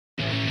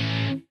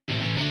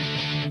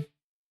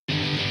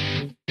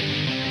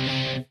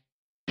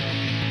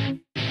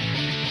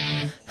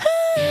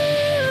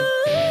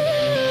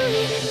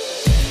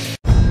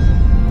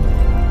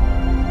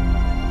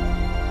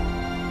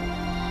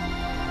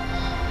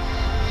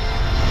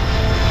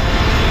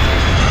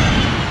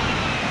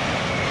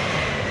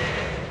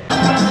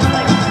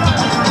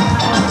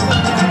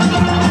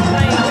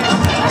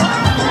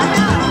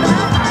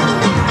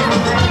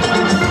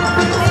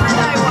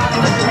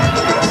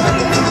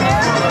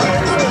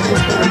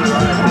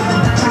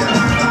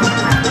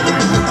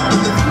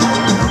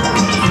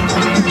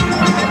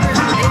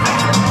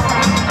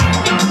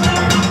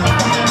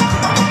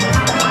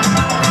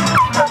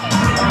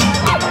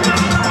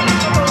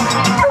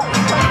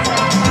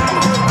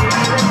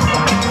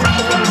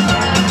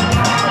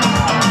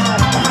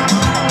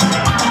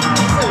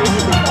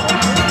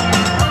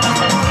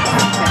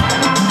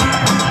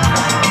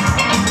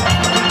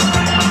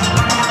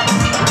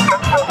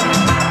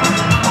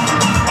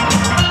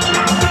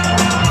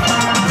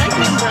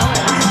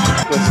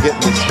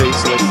getting his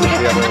face licked with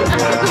the other one.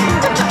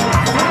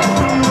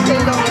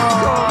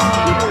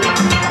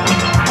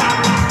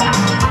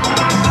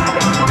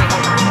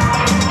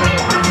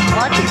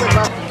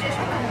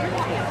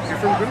 You're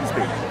from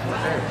Grimsby.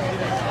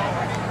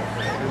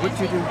 What do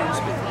you do in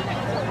Grimsby?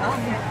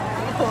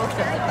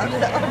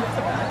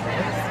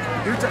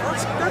 You're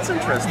that's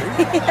interesting.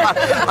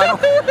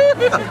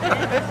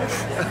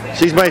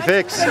 She's my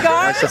fix,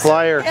 my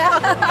supplier.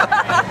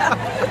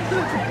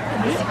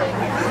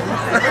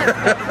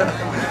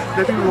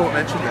 Maybe we won't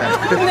mention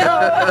that.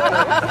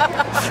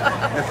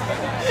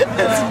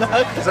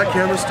 Is that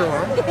camera still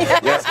on?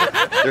 Yes.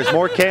 There's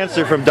more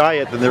cancer from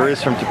diet than there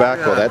is from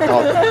tobacco. Yeah.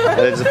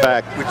 That is a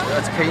fact.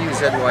 That's KUZYK. Would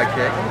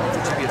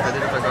you be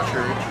offended if I got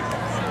your age?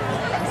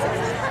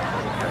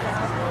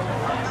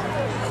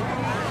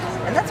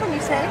 And that's when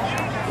you say,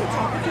 you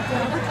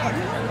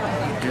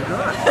do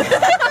not.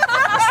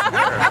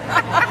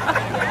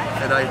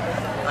 And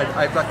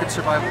I've got good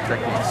survival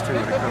techniques too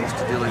when it comes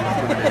to dealing with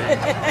women in age.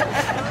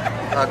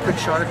 Quick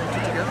shot of you two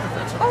together, if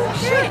that's okay. oh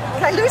shit,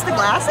 can I lose the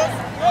glasses?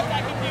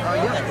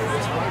 Yeah,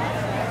 that's fine.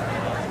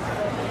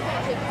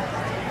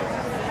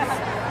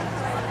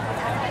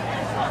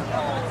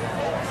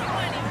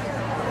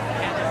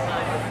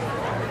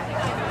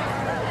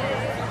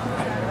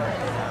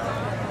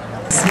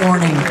 This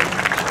morning.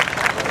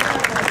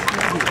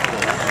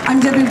 I'm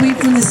Debbie Wheat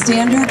from The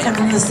Standard and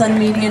from the Sun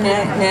Media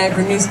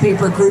Niagara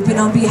newspaper group, and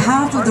on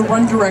behalf of the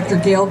Run director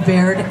Gail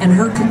Baird and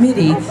her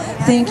committee,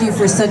 thank you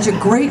for such a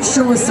great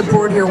show of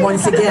support here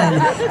once again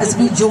as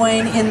we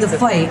join in the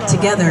fight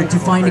together to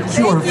find a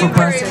cure for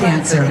breast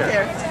cancer.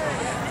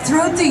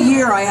 Throughout the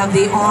year, I have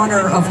the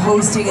honor of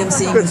hosting and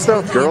seeing Good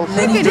stuff, girls.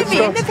 many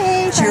different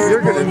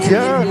charitable and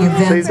community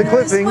events. Save the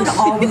clippings. This one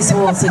always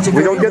holds such a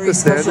very, very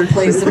special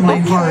place in my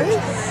heart.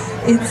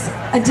 It's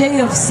a day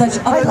of such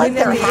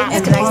uplifting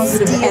and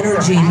positive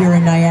energy here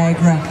in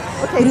Niagara.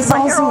 But it's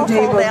also a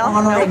day of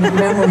honoring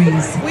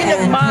memories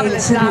and paying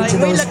tribute to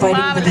those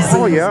fighting the disease.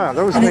 Oh yeah,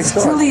 that was and nice.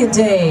 it's truly a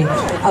day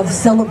of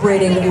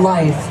celebrating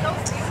life.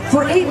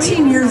 For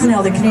 18 years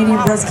now, the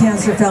Canadian Breast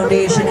Cancer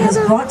Foundation has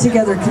brought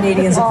together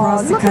Canadians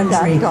across the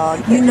country,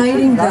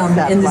 uniting them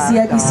in the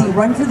CIBC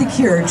Run for the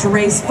Cure to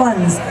raise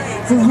funds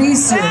for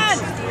research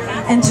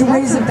and to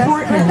raise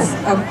importance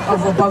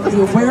about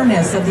the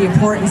awareness of the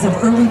importance of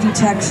early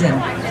detection.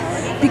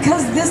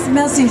 Because this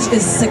message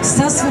is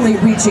successfully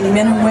reaching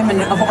men and women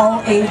of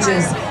all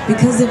ages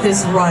because of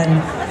this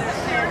run,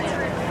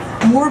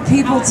 more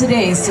people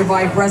today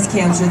survive breast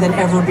cancer than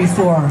ever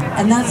before,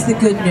 and that's the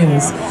good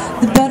news.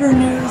 The better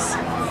news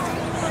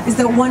is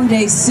that one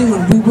day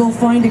soon we will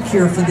find a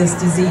cure for this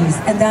disease,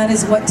 and that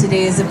is what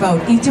today is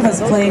about. Each of us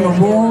playing a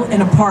role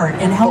and a part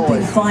in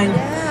helping find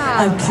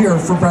a cure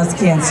for breast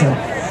cancer.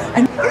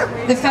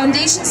 The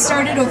foundation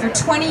started over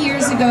 20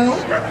 years ago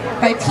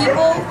by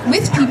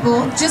with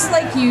people just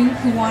like you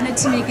who wanted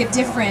to make a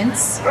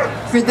difference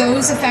for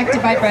those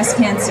affected by breast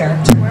cancer.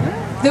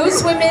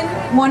 Those women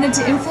wanted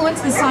to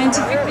influence the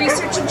scientific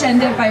research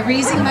agenda by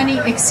raising money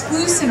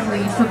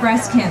exclusively for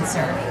breast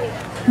cancer.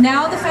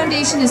 Now the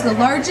foundation is the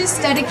largest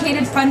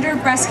dedicated funder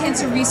of breast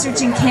cancer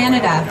research in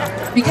Canada.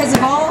 Because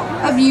of all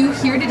of you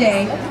here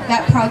today,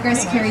 that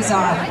progress carries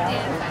on.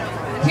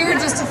 Here are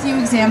just a few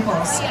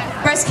examples.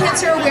 Breast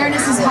cancer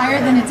awareness is higher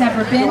than it's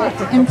ever been.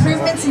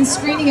 Improvements in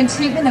screening and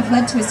treatment have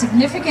led to a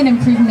significant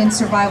improvement in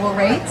survival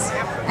rates.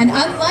 And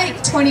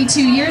unlike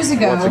 22 years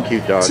ago,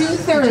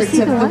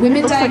 2/3 of the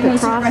women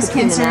diagnosed with breast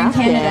cancer in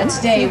Canada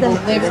today will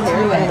live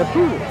through it.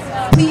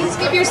 Please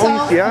give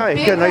yourself a big round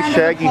of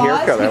applause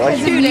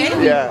because of you.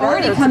 You've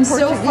already come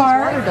so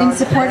far in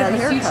support of a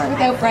future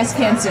without breast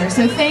cancer.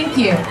 So thank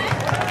you.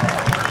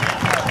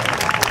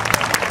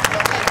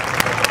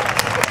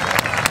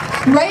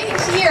 Right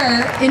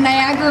here in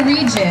Niagara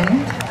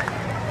region,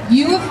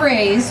 you have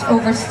raised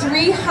over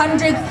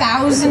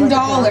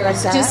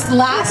 $300,000 just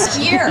last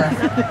year.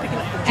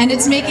 And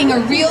it's making a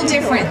real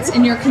difference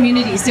in your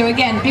community. So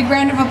again, big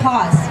round of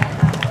applause.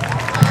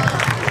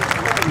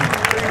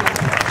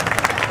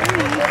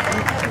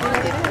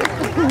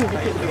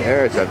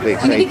 There's a big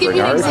I'm going to give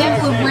you an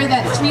example of where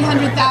that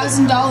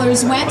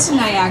 $300,000 went to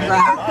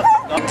Niagara.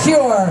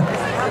 Cure.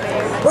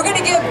 We're going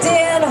to give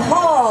Dan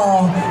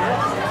Hall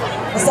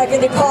a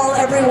second to call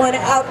everyone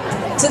out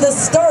to the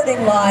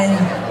starting line.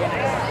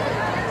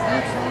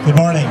 Good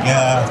morning.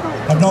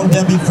 I've known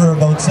Debbie for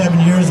about 7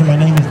 years, and my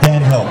name is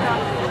Dan Hill.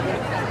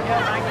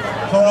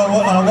 So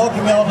I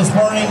welcome you all this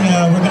morning.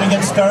 We're going to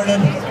get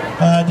started.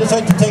 I'd just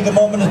like to take a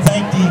moment to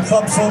thank the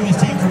Club Sovies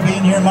team for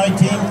being here. My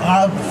team,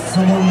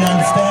 absolutely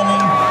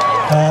outstanding.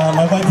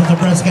 My wife is a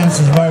breast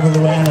cancer survivor,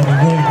 Luann, and we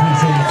really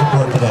appreciate your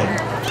support today.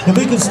 If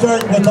we could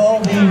start with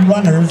all the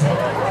runners.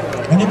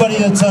 Anybody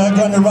that's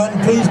going to run,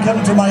 please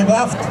come to my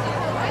left.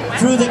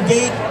 Through the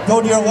gate,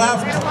 go to your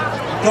left.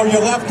 Go to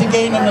your left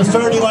again, and the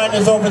starting line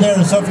is over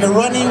there. So if you're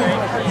running,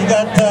 you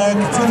got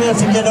 2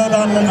 minutes to get out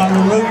on the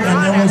route,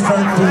 and then we'll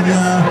start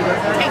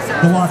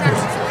the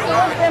walkers.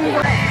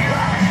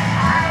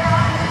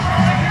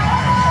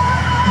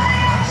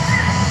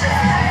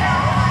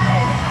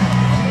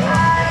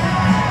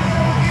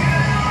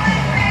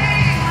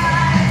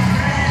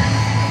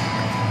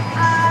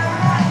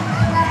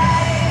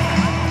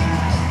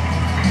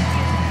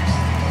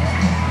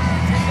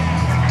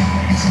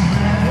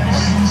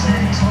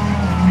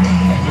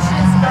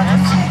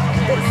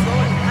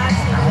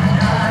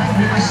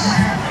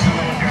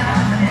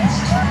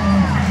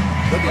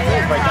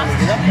 by the time we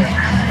get up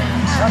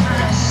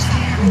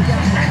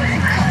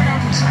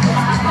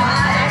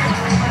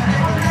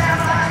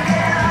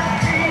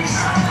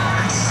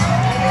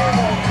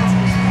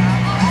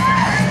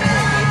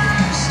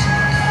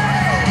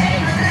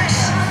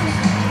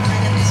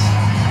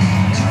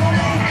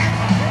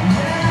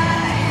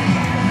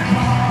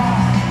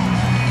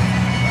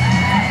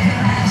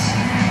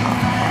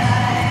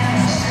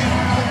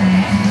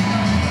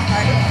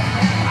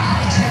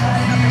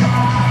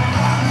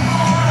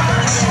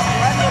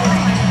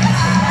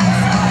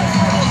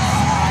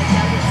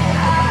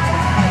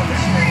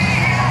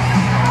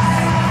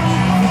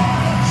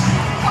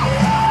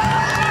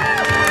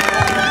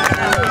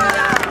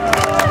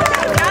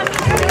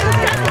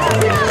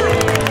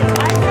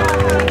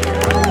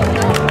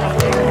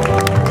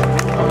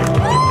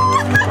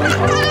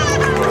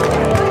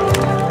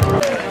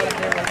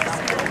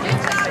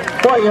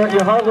Boy,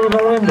 you're hardly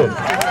even winded.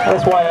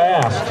 That's why I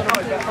asked.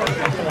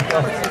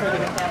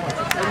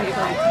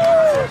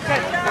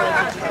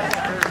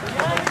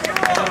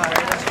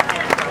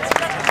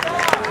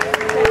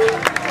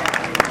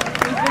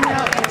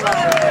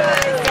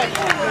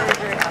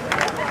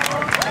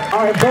 All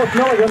right, both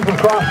Milligans have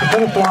crossed the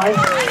finish line.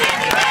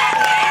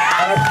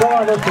 And it's still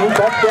on this week.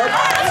 That's good.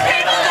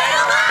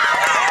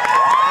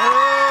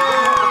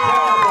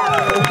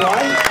 Finish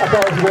line. I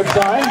thought it was a good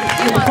sign.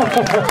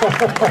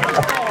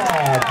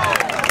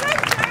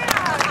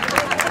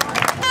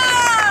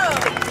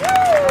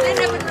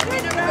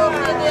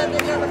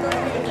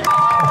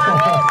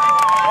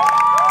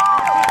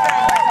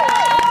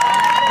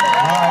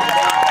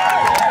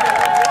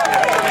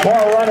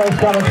 More runners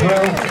coming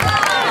through.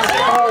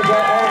 Oh, the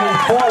only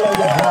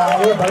four-legged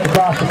rider right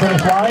across the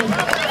finish line.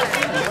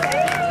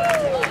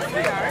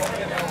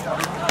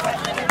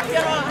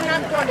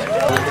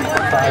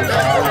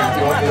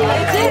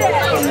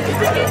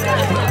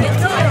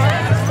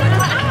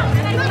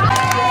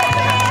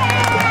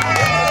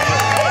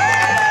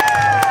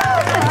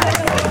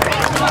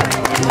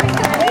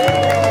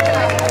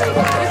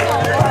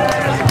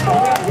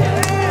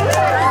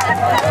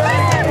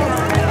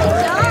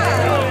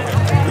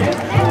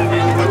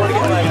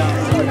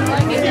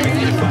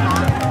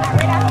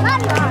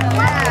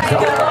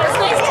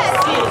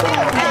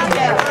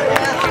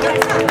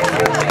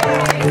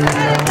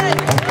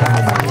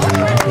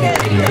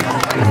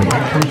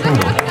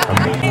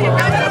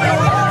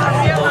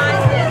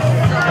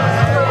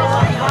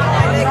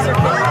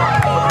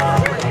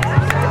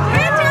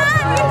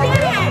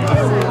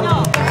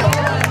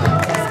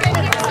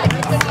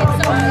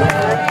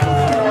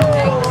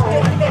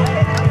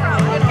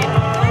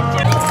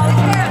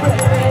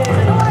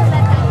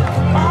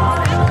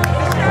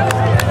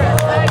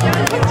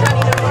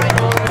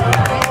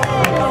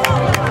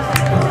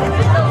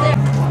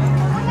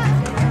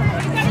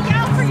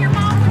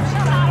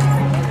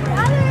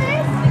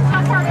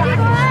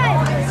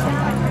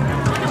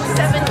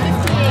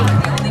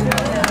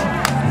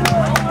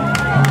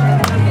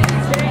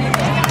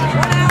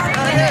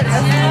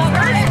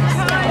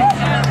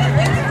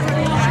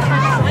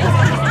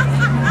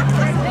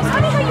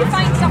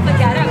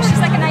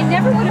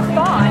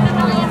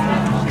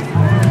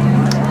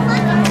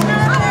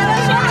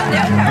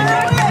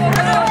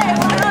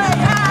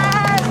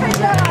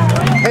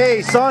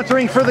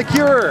 Sauntering for the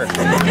cure.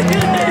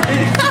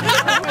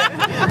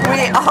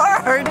 We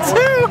are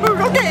too.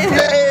 Okay.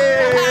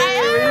 Yay!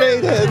 We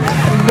made it.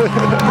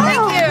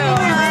 Thank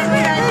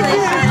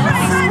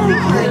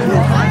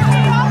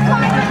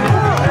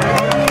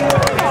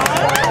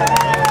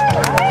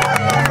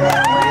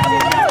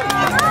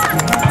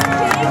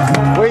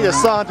you. Way to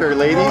saunter,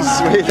 ladies.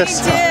 Way to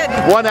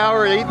saunter. 1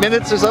 hour and 8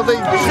 minutes or something?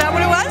 Is that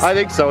what it was? I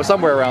think so.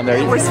 Somewhere around there.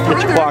 It was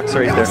Get your clocks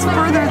right there. It was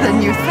further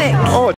than you think. Oh.